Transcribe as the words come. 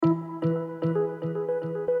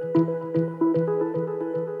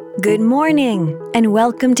Good morning, and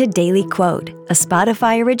welcome to Daily Quote, a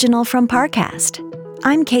Spotify original from Parcast.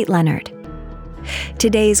 I'm Kate Leonard.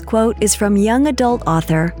 Today's quote is from young adult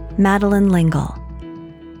author Madeleine L'Engle.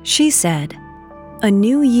 She said, "A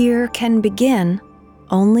new year can begin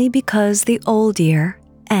only because the old year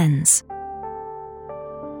ends."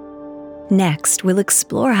 Next, we'll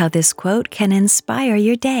explore how this quote can inspire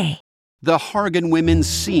your day. The Hargan women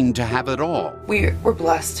seemed to have it all. We were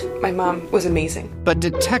blessed. My mom was amazing. But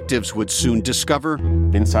detectives would soon discover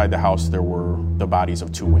inside the house there were the bodies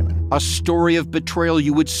of two women. A story of betrayal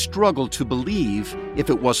you would struggle to believe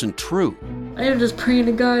if it wasn't true. I am just praying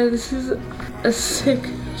to God, this is a sick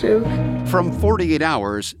joke. From 48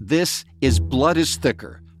 Hours, this is Blood is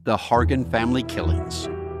Thicker, the Hargan Family Killings.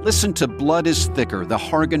 Listen to Blood is Thicker, the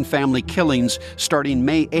Hargan Family Killings, starting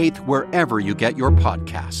May 8th wherever you get your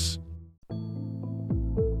podcasts.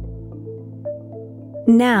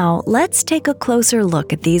 Now, let's take a closer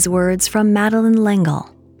look at these words from Madeleine L'Engle.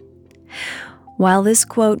 While this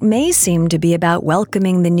quote may seem to be about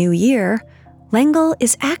welcoming the new year, L'Engle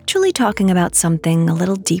is actually talking about something a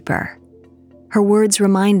little deeper. Her words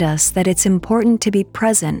remind us that it's important to be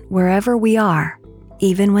present wherever we are,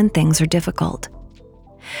 even when things are difficult.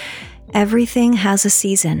 Everything has a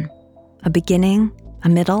season, a beginning, a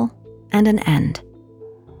middle, and an end.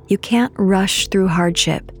 You can't rush through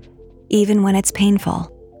hardship, even when it's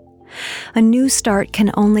painful. A new start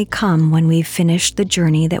can only come when we've finished the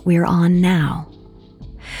journey that we're on now.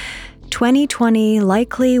 2020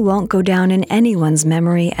 likely won't go down in anyone's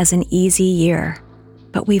memory as an easy year,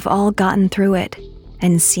 but we've all gotten through it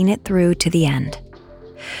and seen it through to the end.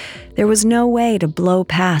 There was no way to blow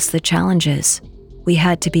past the challenges. We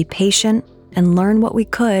had to be patient and learn what we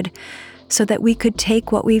could so that we could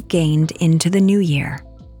take what we've gained into the new year.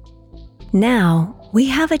 Now, we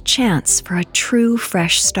have a chance for a true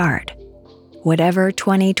fresh start. Whatever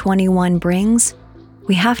 2021 brings,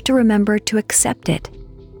 we have to remember to accept it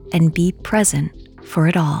and be present for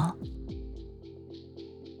it all.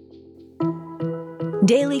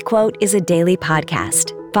 Daily Quote is a daily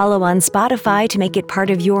podcast. Follow on Spotify to make it part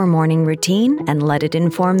of your morning routine and let it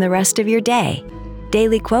inform the rest of your day.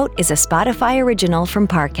 Daily Quote is a Spotify original from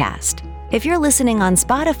Parcast. If you're listening on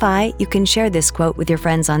Spotify, you can share this quote with your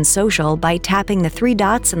friends on social by tapping the 3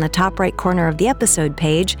 dots in the top right corner of the episode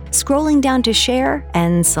page, scrolling down to share,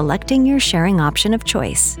 and selecting your sharing option of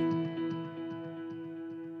choice.